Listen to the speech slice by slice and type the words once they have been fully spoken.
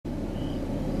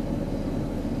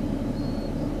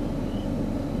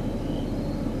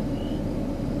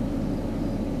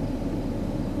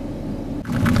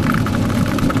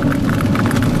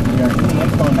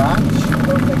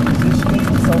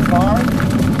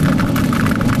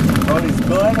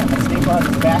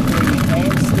front back where we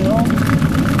came still.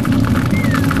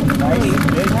 Nice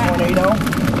big tornado.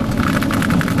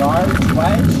 Large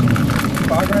wedge.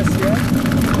 Progress here.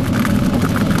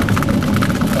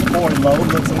 The forward load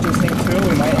looks interesting too.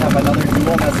 We might have another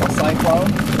dual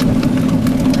mesocyclone.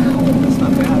 It's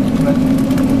not bad, but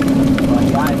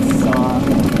yeah,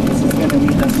 this is going to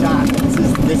be the shot.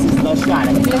 This is the shot.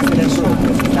 It's not going to improve.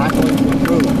 This is not going to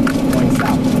improve going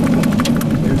south.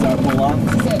 Here's our pull off.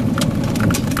 This is it.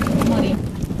 20.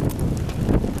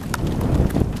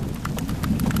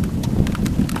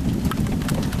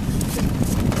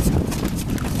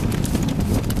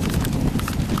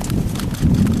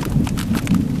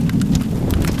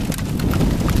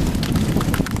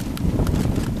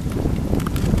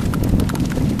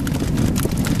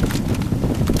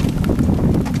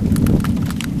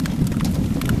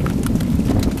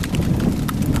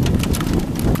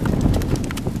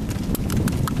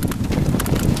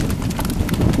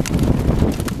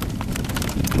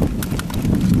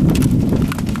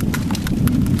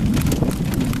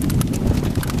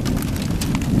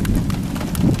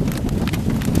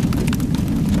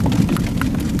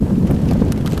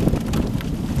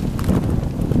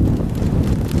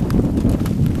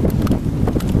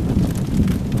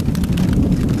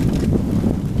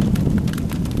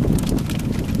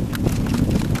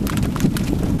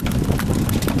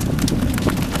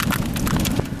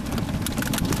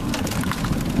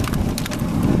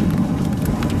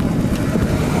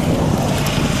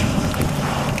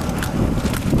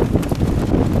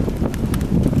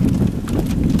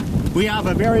 We have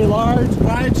a very large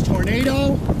wedge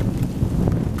tornado.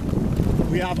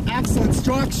 We have excellent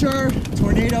structure.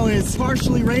 Tornado is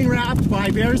partially rain wrapped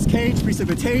by Bear's Cage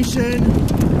precipitation.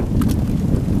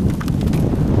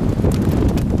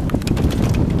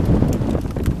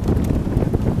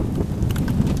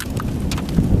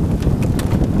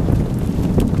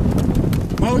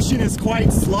 Motion is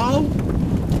quite slow.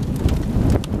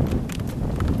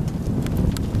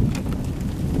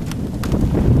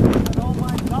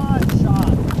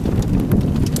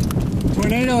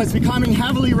 Tornado is becoming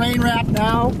heavily rain wrapped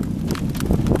now.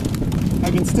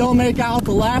 I can still make out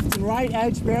the left and right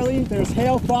edge barely. There's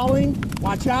hail falling.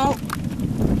 Watch out.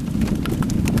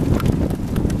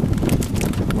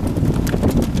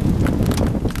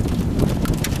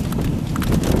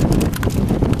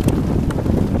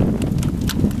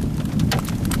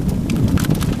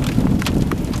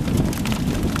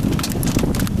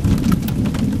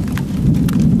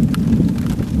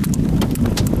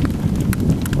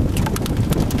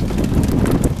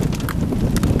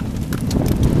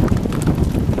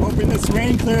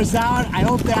 Rain clears out. I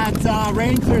hope that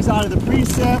rain clears out of the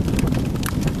precip.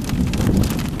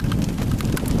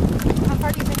 How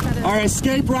far do you think that is? Our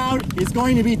escape route is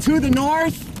going to be to the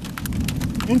north,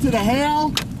 into the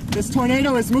hail. This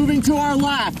tornado is moving to our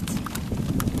left.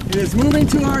 It is moving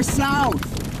to our south.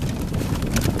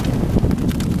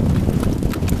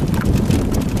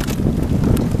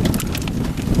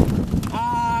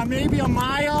 Maybe a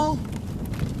mile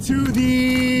to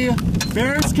the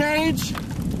Bear's Cage.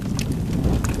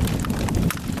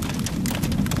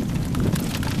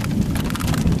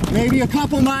 Maybe a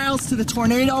couple miles to the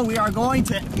tornado. We are going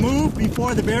to move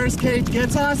before the Bear's Cage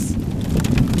gets us.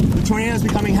 The tornado is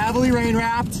becoming heavily rain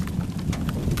wrapped.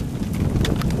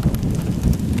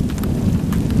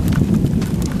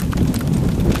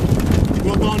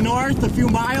 We'll go north a few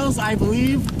miles, I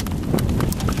believe.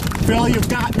 Phil, you've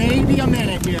got maybe a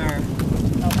minute here.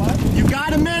 What? You've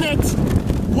got a minute.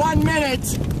 1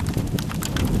 minute.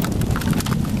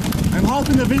 I'm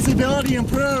hoping the visibility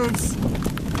improves.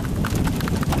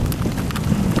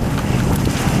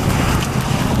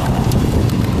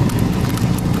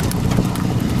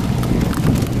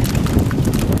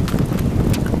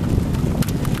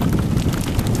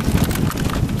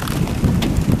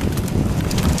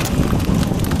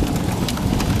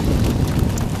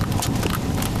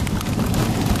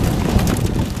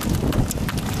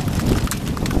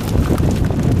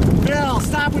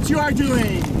 What you are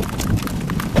doing.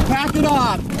 Pack it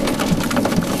up.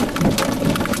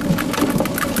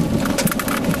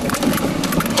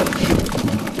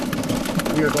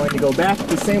 We are going to go back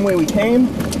the same way we came,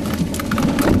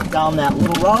 down that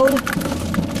little road.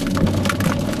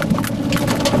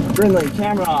 Brindley,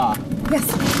 camera. Yes.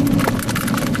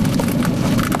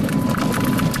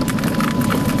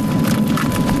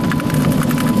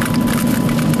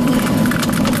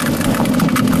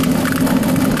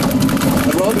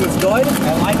 The road was good.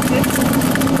 I liked it.